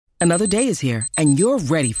Another day is here, and you're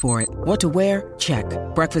ready for it. What to wear? Check.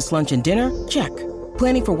 Breakfast, lunch, and dinner? Check.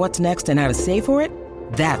 Planning for what's next and how to save for it?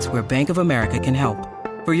 That's where Bank of America can help.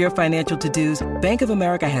 For your financial to-dos, Bank of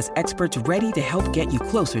America has experts ready to help get you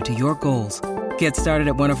closer to your goals. Get started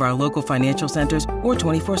at one of our local financial centers or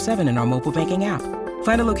 24/7 in our mobile banking app.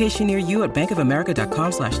 Find a location near you at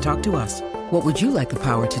bankofamerica.com/talktous. What would you like the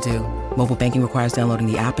power to do? Mobile banking requires downloading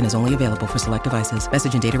the app and is only available for select devices.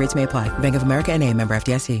 Message and data rates may apply. Bank of America N.A., member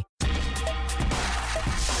FDIC.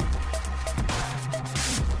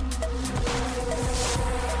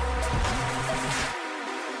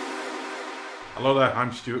 Hello there,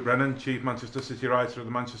 I'm Stuart Brennan, Chief Manchester City Writer of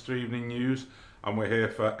the Manchester Evening News, and we're here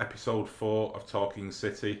for episode 4 of Talking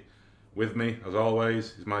City. With me, as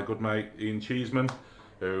always, is my good mate Ian Cheeseman,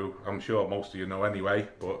 who I'm sure most of you know anyway,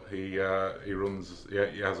 but he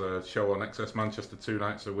has a show on Excess Manchester 2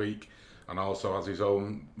 nights a week, and also has his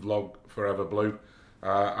own vlog, Forever Blue,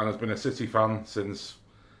 and has been a City fan since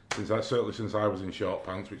I was in short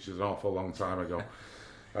pants, which is an awful long time ago.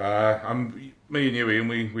 And me and you, Ian,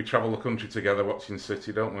 we travel the country together watching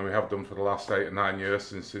City, don't we? We have done for the last 8 or 9 years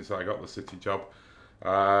since I got the City job.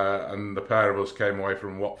 And the pair of us came away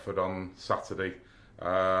from Watford on Saturday,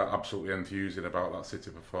 absolutely enthusing about that City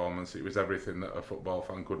performance. It was everything that a football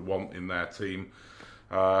fan could want in their team.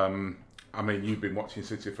 I mean, you've been watching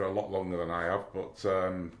City for a lot longer than I have, but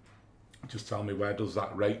just tell me, where does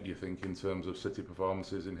that rate, do you think, in terms of City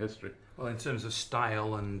performances in history? Well, in terms of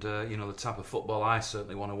style and the type of football I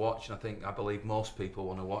certainly want to watch, and I believe most people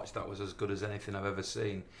want to watch, that was as good as anything I've ever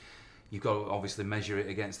seen. You've got to obviously measure it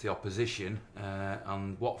against the opposition,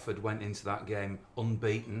 and Watford went into that game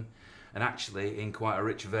unbeaten, and actually in quite a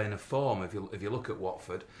rich vein of form. If you look at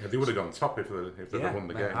Watford, yeah, they would have gone top if they'd have won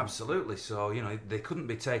the game. Absolutely. So they couldn't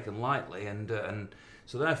be taken lightly, and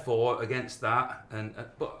so therefore against that,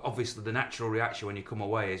 but obviously the natural reaction when you come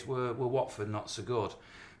away is were Watford not so good,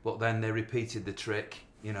 but then they repeated the trick.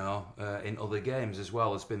 In other games as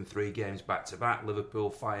well. There's been 3 games back to back: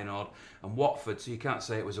 Liverpool, Feyenoord, and Watford. So you can't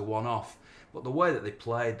say it was a one-off. But the way that they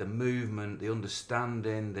played, the movement, the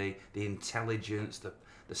understanding, the intelligence, the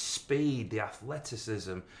speed, the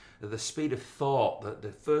athleticism, the speed of thought,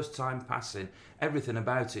 the first time passing, everything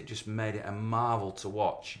about it just made it a marvel to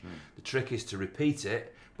watch. The trick is to repeat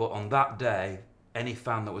it, but on that day, any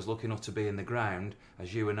fan that was lucky enough to be in the ground,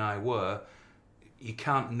 as you and I were, you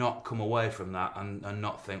can't not come away from that and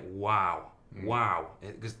not think, wow,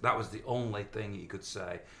 because that was the only thing you could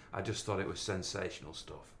say. I just thought it was sensational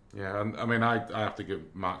stuff. Yeah, and I mean, I have to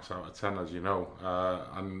give marks out of 10, as you know,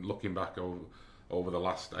 and looking back over the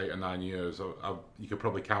last 8 or 9 years, you could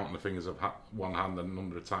probably count on the fingers of one hand the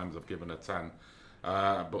number of times I've given a 10.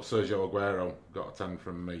 But Sergio Aguero got a 10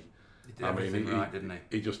 from me. He did everything right, didn't he?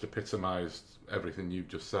 He just epitomised everything you've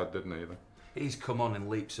just said, didn't he? He's come on in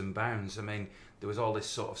leaps and bounds. I mean, there was all this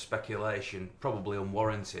sort of speculation, probably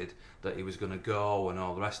unwarranted, that he was going to go and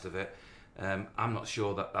all the rest of it. I'm not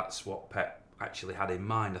sure that that's what Pep actually had in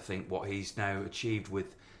mind. I think what he's now achieved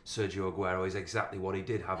with Sergio Aguero is exactly what he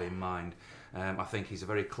did have in mind. I think he's a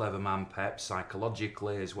very clever man, Pep,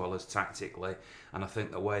 psychologically as well as tactically, and I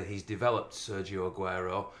think the way he's developed Sergio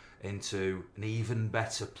Aguero into an even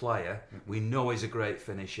better player. We know he's a great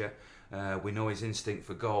finisher. We know his instinct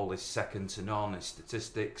for goal is second to none. His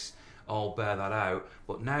statistics all bear that out.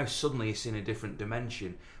 But now suddenly he's in a different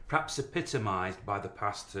dimension, perhaps epitomised by the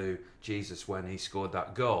pass to Jesus when he scored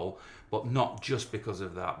that goal, but not just because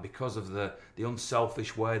of that, because of the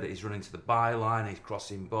unselfish way that he's running to the byline, he's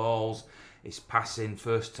crossing balls, he's passing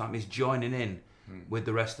first time, he's joining in with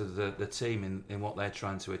the rest of the team in what they're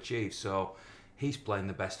trying to achieve. So he's playing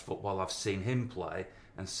the best football I've seen him play,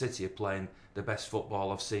 and City are playing the best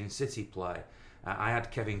football I've seen City play. I had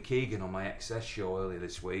Kevin Keegan on my XS show earlier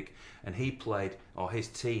this week, and his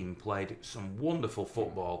team played some wonderful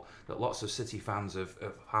football that lots of City fans have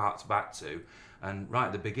harked back to. And right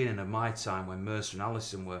at the beginning of my time, when Mercer and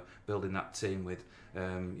Allison were building that team with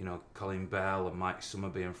Colin Bell and Mike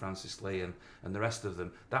Summerby and Francis Lee and the rest of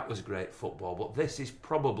them, that was great football. But this is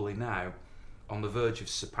probably now on the verge of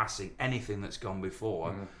surpassing anything that's gone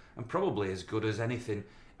before, and probably as good as anything.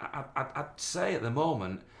 I'd say at the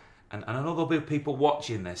moment, and I know there'll be people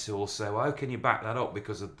watching this who will say, well, how can you back that up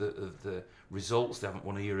because of the results? They haven't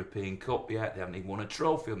won a European Cup yet, they haven't even won a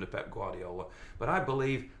trophy under Pep Guardiola. But I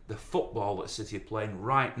believe the football that City are playing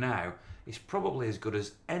right now is probably as good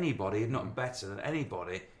as anybody, if not better than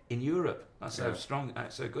anybody in Europe. That's how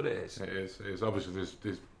good it is. It is. Obviously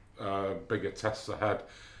there's bigger tests ahead.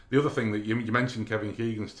 The other thing that you mentioned, Kevin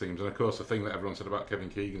Keegan's teams, and of course the thing that everyone said about Kevin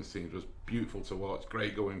Keegan's teams was beautiful to watch,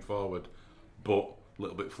 great going forward, but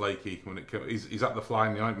little bit flaky when it comes. He's at the fly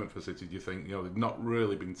in the ointment for City. Do you think? They've not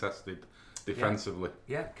really been tested defensively.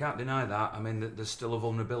 Yeah, can't deny that. I mean, there's still a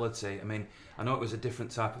vulnerability. I mean, I know it was a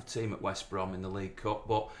different type of team at West Brom in the League Cup,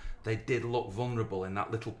 but they did look vulnerable in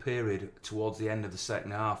that little period towards the end of the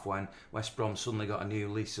second half when West Brom suddenly got a new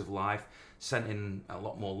lease of life, sent in a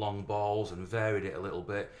lot more long balls and varied it a little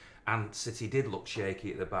bit. And City did look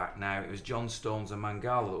shaky at the back. Now, it was John Stones and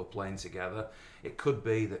Mangala that were playing together. It could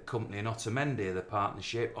be that Kompany and Otamendi are the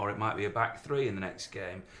partnership, or it might be a back three in the next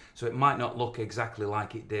game. So it might not look exactly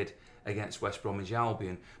like it did against West Bromwich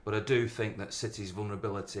Albion. But I do think that City's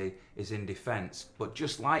vulnerability is in defence. But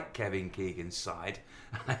just like Kevin Keegan's side,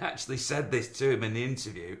 I actually said this to him in the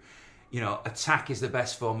interview, attack is the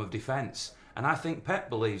best form of defence. And I think Pep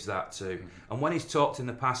believes that too. And when he's talked in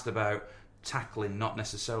the past about tackling not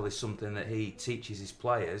necessarily something that he teaches his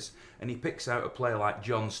players, and he picks out a player like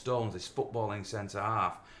John Stones, this footballing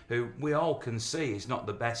centre-half, who we all can see is not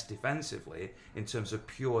the best defensively in terms of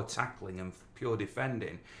pure tackling and pure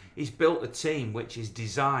defending. He's built a team which is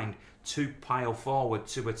designed to pile forward,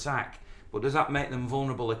 to attack. But does that make them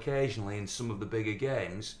vulnerable occasionally in some of the bigger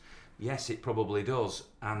games? Yes, it probably does.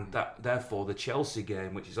 And that, therefore, the Chelsea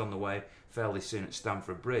game, which is on the way fairly soon at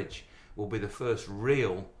Stamford Bridge, will be the first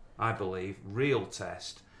real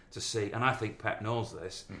test to see, and I think Pep knows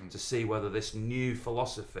this, to see whether this new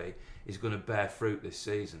philosophy is going to bear fruit this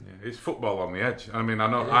season. Yeah, it's football on the edge. I mean, I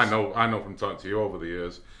know from talking to you over the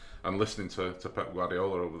years and listening to Pep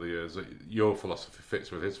Guardiola over the years that your philosophy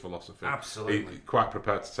fits with his philosophy. Absolutely. He's quite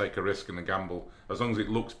prepared to take a risk and a gamble. As long as it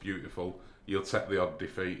looks beautiful, you'll take the odd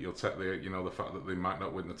defeat. You'll take the fact that they might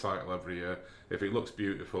not win the title every year. If it looks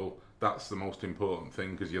beautiful, that's the most important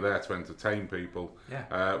thing, because you're there to entertain people.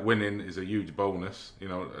 Yeah. Winning is a huge bonus,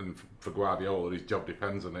 and for Guardiola, his job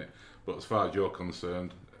depends on it. But as far as you're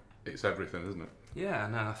concerned, it's everything, isn't it? Yeah,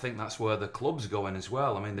 and I think that's where the club's going as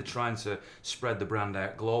well. I mean, they're trying to spread the brand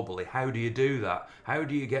out globally. How do you do that? How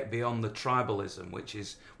do you get beyond the tribalism, which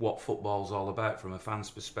is what football's all about from a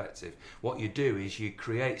fan's perspective? What you do is you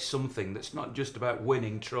create something that's not just about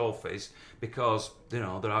winning trophies, because, there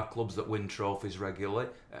are clubs that win trophies regularly.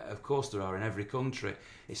 Of course there are in every country.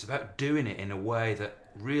 It's about doing it in a way that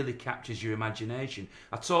really captures your imagination.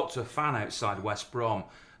 I talked to a fan outside West Brom,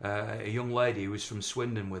 a young lady who was from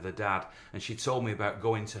Swindon with her dad, and she told me about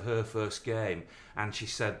going to her first game, and she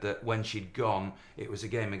said that when she'd gone, it was a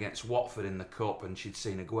game against Watford in the Cup, and she'd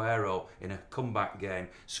seen Aguero in a comeback game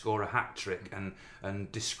score a hat-trick,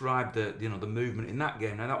 and described the movement in that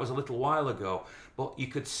game. Now, that was a little while ago, but you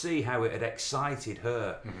could see how it had excited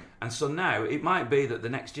her. And so now it might be that the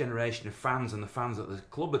next generation of fans, and the fans that the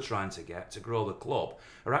club are trying to get to grow the club,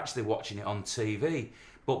 are actually watching it on TV.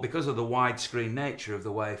 But because of the widescreen nature of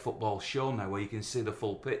the way football's shown now, where you can see the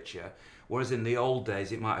full picture, whereas in the old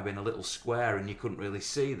days it might have been a little square and you couldn't really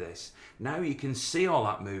see this, now you can see all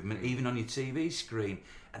that movement even on your TV screen.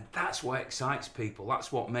 And that's what excites people.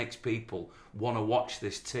 That's what makes people want to watch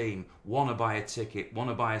this team, want to buy a ticket, want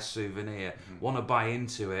to buy a souvenir, want to buy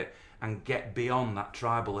into it and get beyond that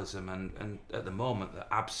tribalism. And at the moment, they're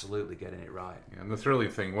absolutely getting it right. Yeah, and the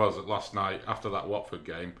thrilling thing was that last night, after that Watford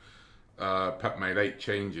game, Pep made 8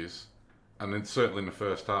 changes, and then certainly in the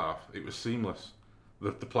first half, it was seamless.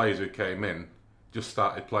 The players who came in just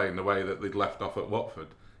started playing the way that they'd left off at Watford.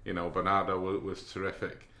 Bernardo was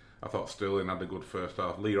terrific. I thought Sterling had a good first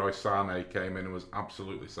half. Leroy Sane came in and was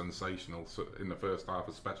absolutely sensational in the first half,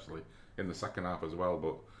 especially in the second half as well.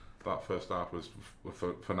 But that first half was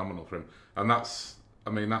phenomenal for him, and that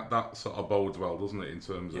sort of bodes well, doesn't it, in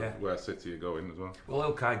terms of where City are going as well.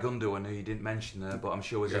 Well, Ilkay Gundogan, who you didn't mention there, but I'm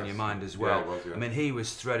sure was in your mind as well. Yeah, it was, yeah. I mean, he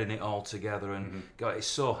was threading it all together, and God, it's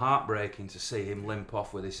so heartbreaking to see him limp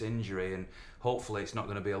off with this injury, and hopefully it's not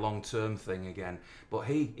going to be a long-term thing again. But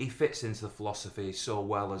he fits into the philosophy so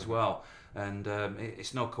well as well. And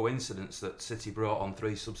it's no coincidence that City brought on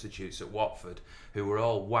 3 substitutes at Watford who were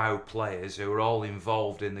all wow players, who were all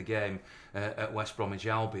involved in the game at West Bromwich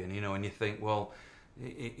Albion, and you think, well,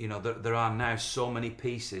 there are now so many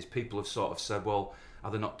pieces. People have sort of said, well,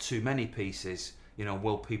 are there not too many pieces?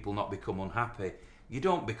 Will people not become unhappy? You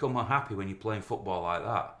don't become unhappy when you're playing football like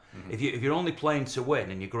that. If you're only playing to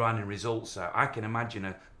win and you're grinding results out, I can imagine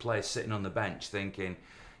a player sitting on the bench thinking,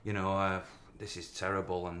 this is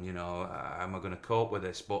terrible, and how am I going to cope with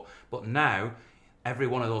this? But now, every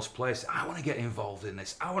one of those players, I want to get involved in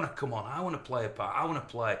this. I want to come on. I want to play a part. I want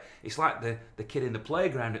to play. It's like the kid in the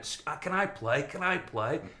playground. Can I play? Can I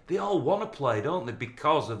play? They all want to play, don't they?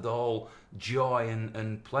 Because of the whole joy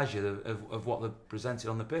and pleasure of what they're presented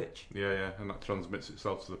on the pitch. Yeah, and that transmits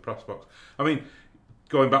itself to the press box. I mean,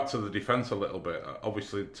 going back to the defence a little bit,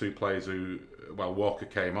 obviously two players Walker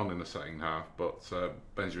came on in the second half, but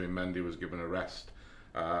Benjamin Mendy was given a rest.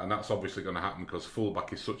 And that's obviously going to happen because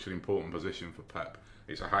fullback is such an important position for Pep.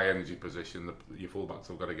 It's a high energy position. Your fullbacks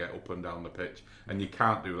have got to get up and down the pitch, and you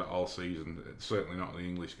can't do that all season. It's certainly not in the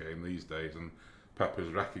English game these days, and Pep has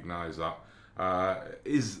recognised that.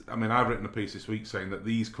 I've written a piece this week saying that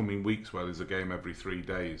these coming weeks where there's a game every 3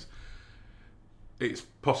 days, it's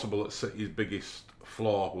possible that City's biggest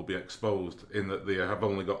flaw will be exposed in that they have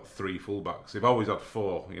only got 3 fullbacks. They've always had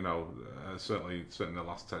 4, certainly in the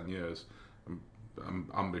last 10 years.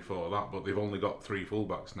 And before that, but they've only got 3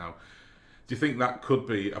 fullbacks now. Do you think that could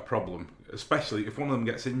be a problem, especially if one of them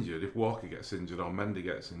gets injured, if Walker gets injured or Mendy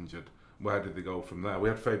gets injured? Where did they go from there? We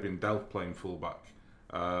had Fabian Delph playing fullback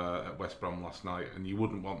at West Brom last night, and you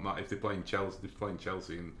wouldn't want that if they're playing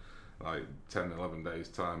Chelsea in like 10, 11 days'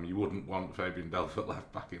 time. You wouldn't want Fabian Delph at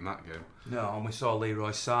left back in that game. No, and we saw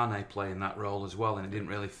Leroy Sane playing that role as well, and it didn't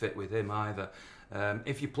really fit with him either.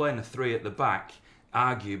 If you're playing a 3 at the back,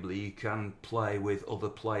 arguably you can play with other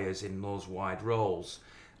players in those wide roles.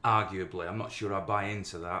 Arguably, I'm not sure I buy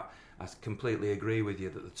into that. I completely agree with you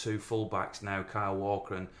that the 2 fullbacks now, Kyle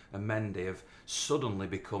Walker and Mendy, have suddenly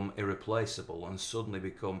become irreplaceable and suddenly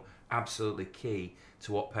become absolutely key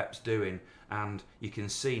to what Pep's doing. And you can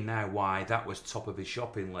see now why that was top of his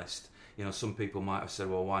shopping list. Some people might have said,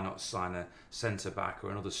 well, why not sign a centre-back or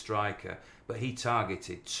another striker? But he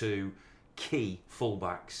targeted 2 key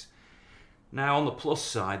fullbacks. Now, on the plus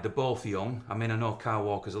side, they're both young. I know Kyle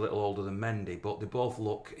Walker's a little older than Mendy, but they both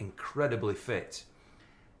look incredibly fit.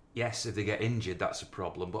 Yes, if they get injured, that's a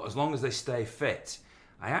problem. But as long as they stay fit,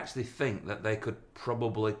 I actually think that they could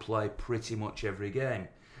probably play pretty much every game.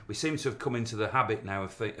 We seem to have come into the habit now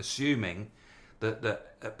of assuming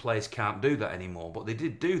that players can't do that anymore, but they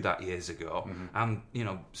did do that years ago. And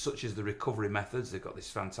such as the recovery methods, they've got this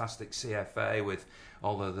fantastic CFA with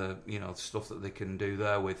all of the stuff that they can do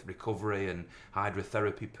there with recovery and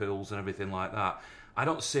hydrotherapy pools and everything like that. I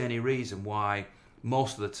don't see any reason why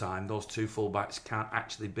most of the time those 2 fullbacks can't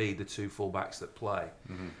actually be the 2 fullbacks that play.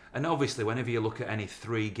 And obviously, whenever you look at any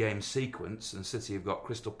 3-game sequence, and City have got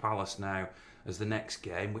Crystal Palace now as the next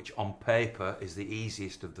game, which on paper is the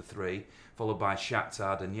easiest of the 3, followed by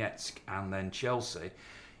Shakhtar Donetsk and then Chelsea.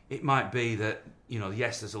 It might be that,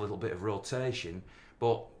 yes, there's a little bit of rotation,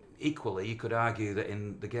 but equally you could argue that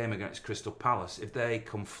in the game against Crystal Palace, if they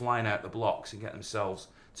come flying out the blocks and get themselves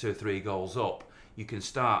 2 or 3 goals up, you can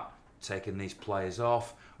start taking these players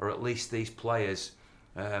off, or at least these players,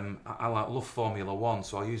 I love Formula 1,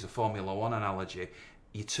 so I'll use a Formula 1 analogy.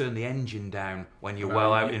 You turn the engine down when you're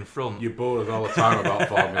out in front. You're bored all the time about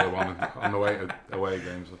Formula 1 on the way to away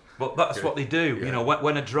games. But that's what they do. Yeah.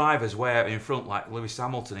 When a driver's way out in front, like Lewis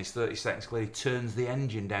Hamilton, he's 30 seconds clear, he turns the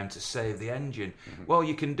engine down to save the engine. Well,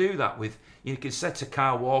 you can do that you can say to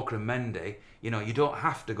Kyle Walker and Mendy, you don't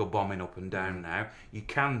have to go bombing up and down now. You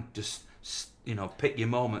can just pick your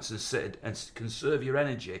moments and sit and conserve your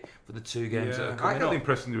energy for the 2 games that are coming up. I got the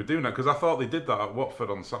impression they were doing that because I thought they did that at Watford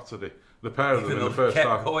on Saturday. The pair of them in the first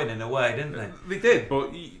half kept going in a way, didn't they? They did,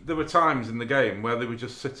 but there were times in the game where they were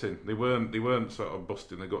just sitting. They weren't sort of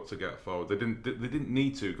busting the gut to get forward. They didn't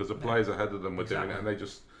need to because the players ahead of them were doing it, and they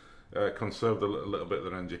just conserved a little bit of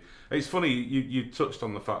their energy. It's funny you touched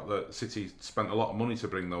on the fact that City spent a lot of money to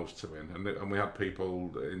bring those 2 in, and we had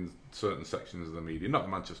people in certain sections of the media, not the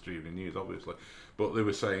Manchester Evening News obviously, but they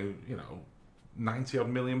were saying 90-odd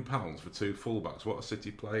million pounds for 2 fullbacks. What are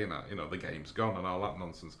City playing at? The game's gone and all that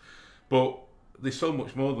nonsense. But there's so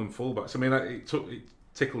much more than fullbacks. It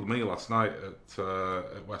tickled me last night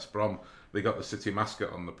at West Brom. They got the City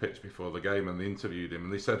mascot on the pitch before the game and they interviewed him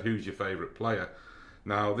and they said, "Who's your favourite player?"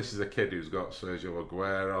 Now, this is a kid who's got Sergio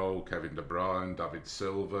Aguero, Kevin De Bruyne, David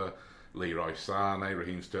Silva, Leroy Sane,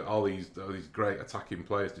 Raheem Stuart, all these great attacking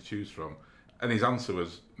players to choose from. And his answer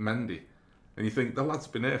was Mendy. And you think, the lad's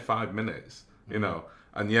been here 5 minutes,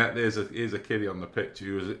 and yet here's a kiddie on the pitch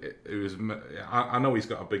who was. I know he's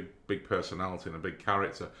got a big personality and a big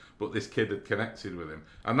character, but this kid had connected with him,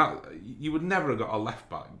 and that you would never have got a left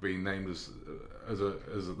back being named as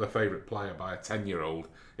the favourite player by a 10-year-old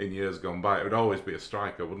in years gone by. It would always be a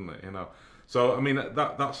striker, wouldn't it? So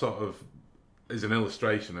that sort of is an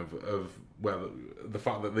illustration of where the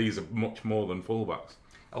fact that these are much more than fullbacks.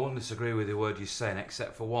 I wouldn't disagree with the word you're saying,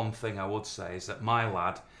 except for one thing I would say is that my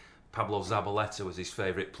lad, Pablo Zabaleta, was his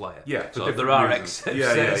favourite player. Yeah, so there are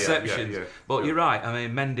exceptions. Yeah. But you're right.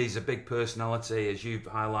 Mendy's a big personality, as you've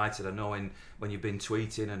highlighted. I know when you've been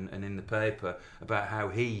tweeting and in the paper about how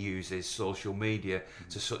he uses social media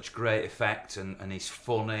to such great effect, and he's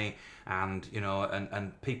funny and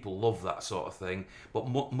and people love that sort of thing. But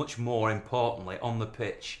much more importantly, on the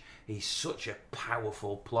pitch, he's such a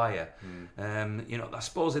powerful player. I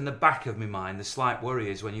suppose in the back of my mind, the slight worry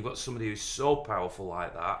is when you've got somebody who's so powerful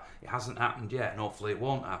like that. It hasn't happened yet, and hopefully it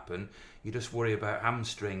won't happen. You just worry about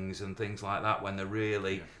hamstrings and things like that when they're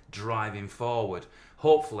really driving forward.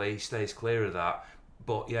 Hopefully he stays clear of that.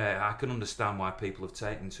 But yeah, I can understand why people have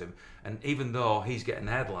taken to him. And even though he's getting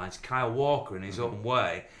the headlines, Kyle Walker in his own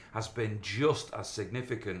way has been just as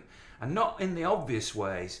significant. And not in the obvious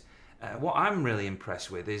ways. What I'm really impressed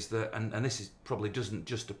with is that, and this is probably doesn't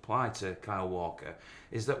just apply to Kyle Walker,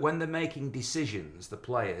 is that when they're making decisions, the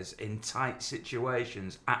players, in tight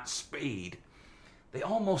situations, at speed, they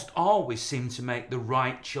almost always seem to make the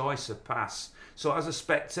right choice of pass. So as a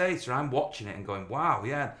spectator, I'm watching it and going, wow,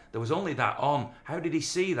 yeah, there was only that on. How did he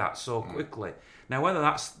see that so quickly? Now, whether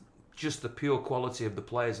that's just the pure quality of the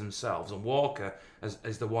players themselves, and Walker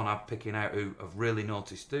is the one I'm picking out who have really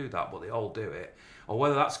noticed do that, but they all do it, or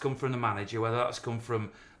whether that's come from the manager, whether that's come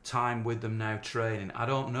from time with them now training, I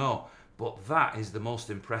don't know. But that is the most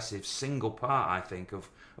impressive single part, I think, of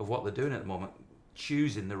what they're doing at the moment,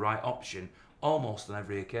 choosing the right option almost on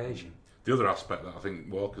every occasion. The other aspect that I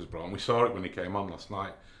think Walker's brought, and we saw it when he came on last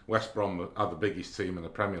night, West Brom had the biggest team in the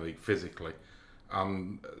Premier League physically,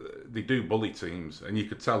 and they do bully teams, and you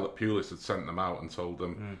could tell that Pulis had sent them out and told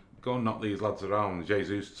them, go and knock these lads around.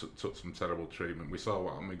 Jesus took some terrible treatment. We saw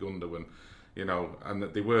what happened with Gundogan, and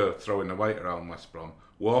that they were throwing the weight around West Brom.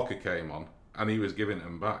 Walker came on, and he was giving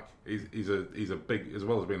them back. He's a big, as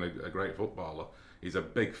well as being a great footballer, he's a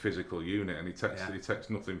big physical unit, and he takes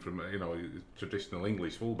nothing from traditional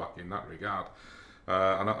English fullback in that regard.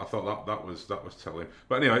 And I thought that was telling.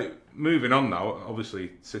 But anyway, moving on now.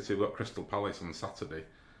 Obviously, City have got Crystal Palace on Saturday,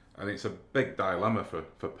 and it's a big dilemma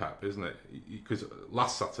for Pep, isn't it? Because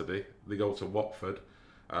last Saturday they go to Watford,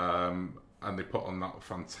 and they put on that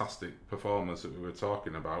fantastic performance that we were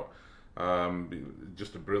talking about.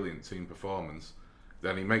 Just a brilliant team performance.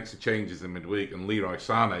 Then he makes the changes in midweek, and Leroy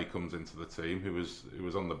Sane comes into the team, who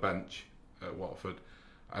was on the bench at Watford,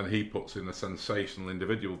 and he puts in a sensational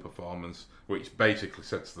individual performance, which basically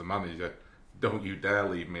said to the manager, "Don't you dare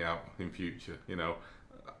leave me out in future.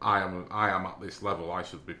 I am at this level. I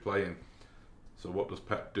should be playing." So what does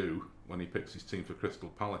Pep do when he picks his team for Crystal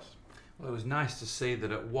Palace? Well, it was nice to see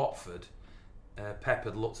that at Watford, Pep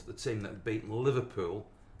had looked at the team that had beaten Liverpool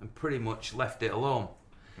and pretty much left it alone.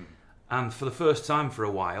 And for the first time for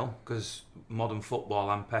a while, because modern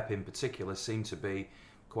football and Pep in particular seem to be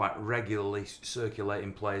quite regularly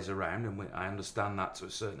circulating players around, and I understand that to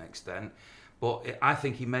a certain extent, but I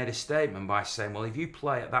think he made a statement by saying, well, if you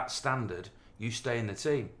play at that standard, you stay in the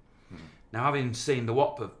team. Now, having seen the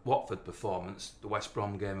Watford performance, the West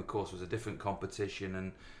Brom game, of course, was a different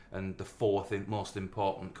competition and the fourth most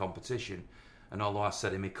important competition. And although I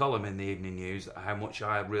said in my column in the Evening News how much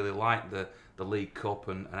I really like the League Cup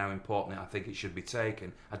and how important I think it should be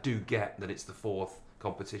taken, I do get that it's the fourth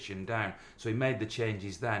competition down. So he made the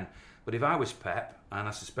changes then. But if I was Pep, and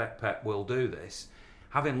I suspect Pep will do this,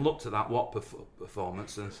 having looked at that Watford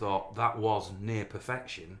performance and thought that was near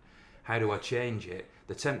perfection, how do I change it?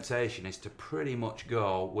 The temptation is to pretty much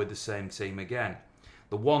go with the same team again.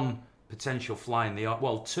 The one potential fly in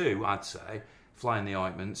the two, I'd say, fly in the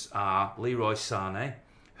ointments are Leroy Sane,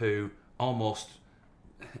 who almost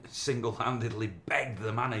single-handedly begged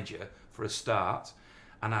the manager for a start,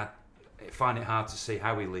 and I find it hard to see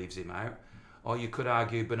how he leaves him out. Or you could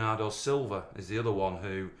argue Bernardo Silva is the other one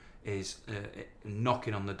who is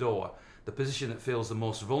knocking on the door. The position that feels the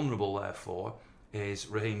most vulnerable, therefore, is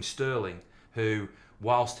Raheem Sterling, who,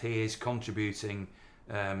 whilst he is contributing,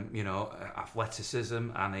 athleticism,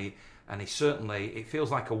 and he certainly, it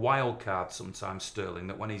feels like a wild card sometimes, Sterling,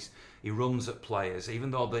 that when he runs at players,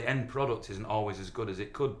 even though the end product isn't always as good as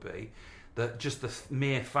it could be, that just the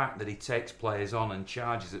mere fact that he takes players on and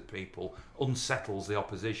charges at people unsettles the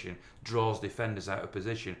opposition, draws defenders out of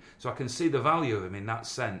position. So I can see the value of him in that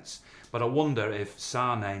sense, but I wonder if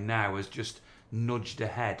Sane now has just nudged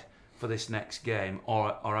ahead for this next game,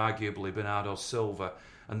 or arguably Bernardo Silva.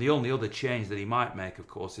 And the only other change that he might make, of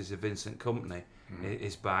course, is if Vincent Kompany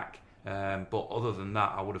is back. But other than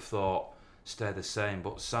that, I would have thought stay the same.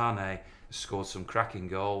 But Sane scored some cracking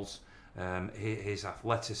goals. His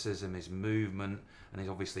athleticism, his movement, and he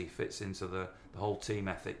obviously fits into the whole team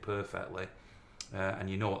ethic perfectly. And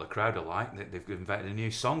you know what the crowd are like. They've invented a new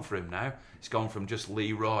song for him now. It's gone from just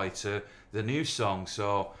Leroy to the new song,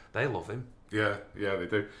 so they love him. Yeah, they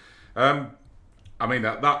do. I mean,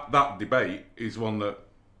 that debate is one that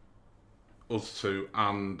us two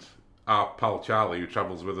and our pal Charlie, who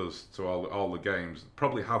travels with us to all the games,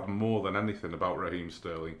 probably have more than anything about Raheem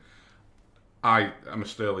Sterling. I am a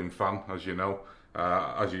Sterling fan, as you know.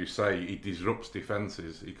 As you say, he disrupts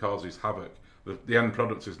defences. He causes havoc. The end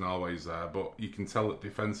product isn't always there, but you can tell that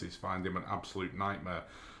defences find him an absolute nightmare.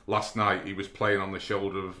 Last night, he was playing on the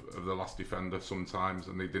shoulder of the last defender sometimes,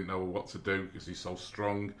 and they didn't know what to do because he's so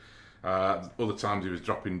strong. Other times, he was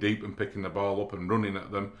dropping deep and picking the ball up and running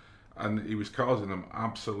at them, and he was causing them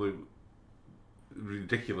absolute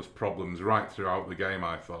ridiculous problems right throughout the game,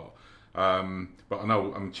 I thought. But I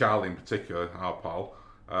know Charlie in particular, our pal,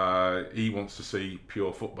 he wants to see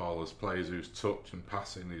pure footballers, players whose touch and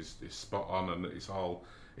passing is spot on and it's all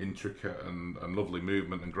intricate and lovely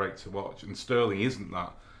movement and great to watch. And Sterling isn't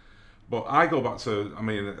that. But I go back to,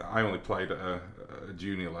 I only played at a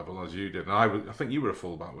junior level as you did. And I think you were a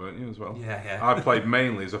fullback, weren't you, as well? Yeah. I played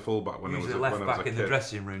mainly as a fullback when I was a kid. Left back in the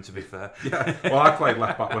dressing room, to be fair. Yeah, well, I played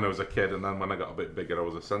left back when I was a kid, and then when I got a bit bigger, I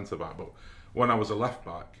was a centre back. But when I was a left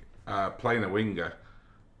back, playing a winger,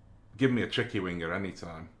 give me a tricky winger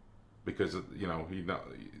anytime, because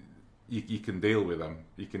you can deal with them.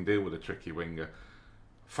 You can deal with a tricky winger.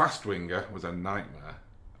 Fast winger was a nightmare,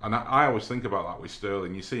 and I always think about that with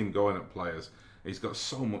Sterling. You see him going at players. He's got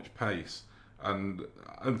so much pace, and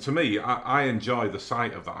to me, I enjoy the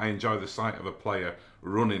sight of that. I enjoy the sight of a player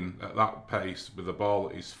running at that pace with the ball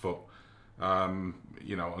at his foot, and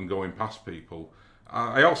going past people.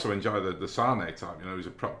 I also enjoy the Sane type. He's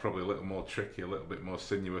probably a little more tricky, a little bit more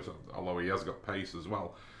sinuous, although he has got pace as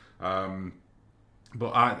well.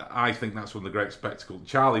 But I think that's one of the great spectacles.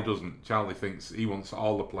 Charlie doesn't. Charlie thinks he wants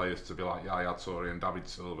all the players to be like Yaya Toure and David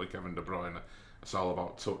Silva, Kevin De Bruyne. It's all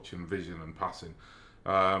about touch and vision and passing.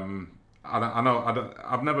 I've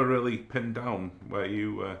never really pinned down where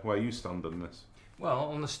you stand on this.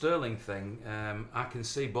 Well, on the Sterling thing, I can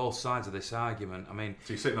see both sides of this argument. So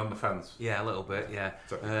you're sitting on the fence? Yeah, a little bit. Yeah.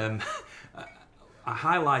 I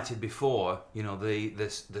highlighted before,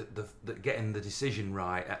 the getting the decision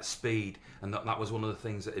right at speed, and that was one of the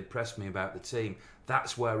things that impressed me about the team.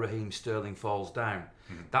 That's where Raheem Sterling falls down.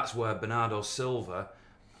 Mm-hmm. That's where Bernardo Silva,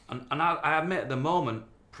 and I admit at the moment,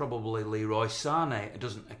 probably Leroy Sane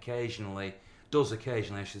does occasionally,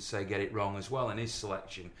 I should say, get it wrong as well in his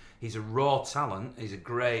selection. He's a raw talent. He's a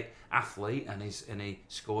great athlete, and he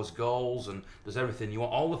scores goals and does everything you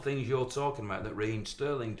want. All the things you're talking about that Raheem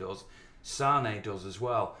Sterling does, Sane does as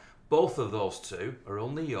well. Both of those two are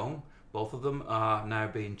only young. Both of them are now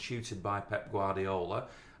being tutored by Pep Guardiola,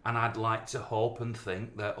 and I'd like to hope and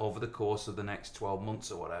think that over the course of the next 12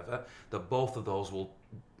 months or whatever, that both of those will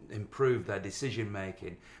improve their decision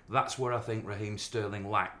making. That's where I think Raheem Sterling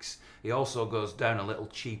lacks. He also goes down a little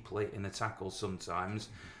cheaply in the tackles sometimes.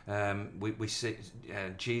 We see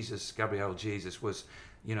Gabriel Jesus was,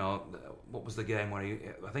 what was the game where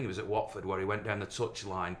I think it was at Watford, where he went down the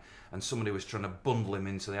touchline and somebody was trying to bundle him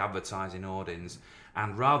into the advertising hoardings,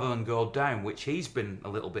 and rather than go down, which he's been a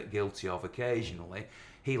little bit guilty of occasionally,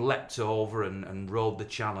 he leapt over and rode the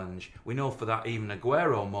challenge. We know for that even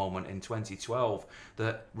Aguero moment in 2012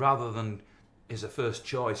 that rather than as a first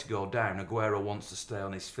choice go down, Aguero wants to stay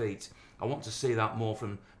on his feet. I want to see that more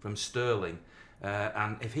from Sterling,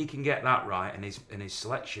 and if he can get that right and his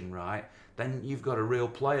selection right, then you've got a real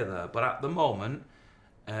player there. But at the moment,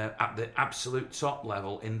 at the absolute top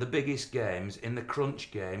level, in the biggest games, in the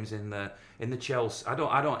crunch games, in the Chelsea,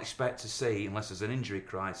 I don't expect to see, unless there's an injury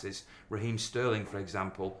crisis, Raheem Sterling, for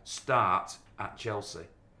example, start at Chelsea.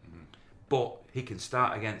 Mm-hmm. But he can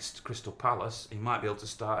start against Crystal Palace. He might be able to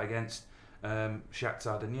start against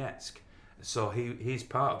Shakhtar Donetsk. So he's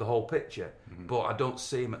part of the whole picture. Mm-hmm. But I don't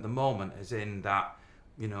see him at the moment as in that,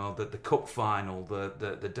 the cup final,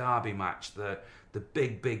 the derby match, the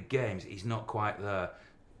big games. He's not quite there.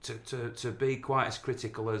 To be quite as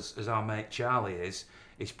critical as our mate Charlie is,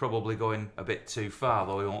 he's probably going a bit too far,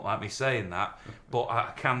 though he won't like me saying that. But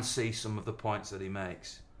I can see some of the points that he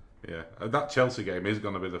makes. Yeah, that Chelsea game is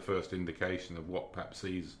going to be the first indication of what Pep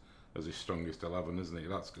sees as his strongest 11, isn't it?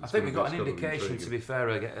 I think we got an indication, to be fair,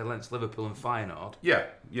 against Liverpool and Feyenoord. Yeah,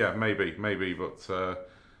 maybe, but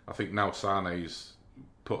I think now Sane's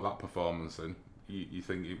put that performance in, you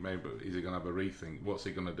think maybe is he going to have a rethink? What's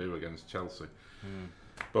he going to do against Chelsea?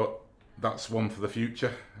 But that's one for the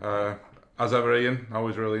future. As ever, Ian,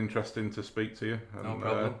 always really interesting to speak to you. And, no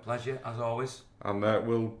problem, pleasure as always. And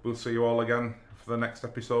we'll see you all again for the next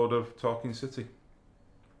episode of Talking City.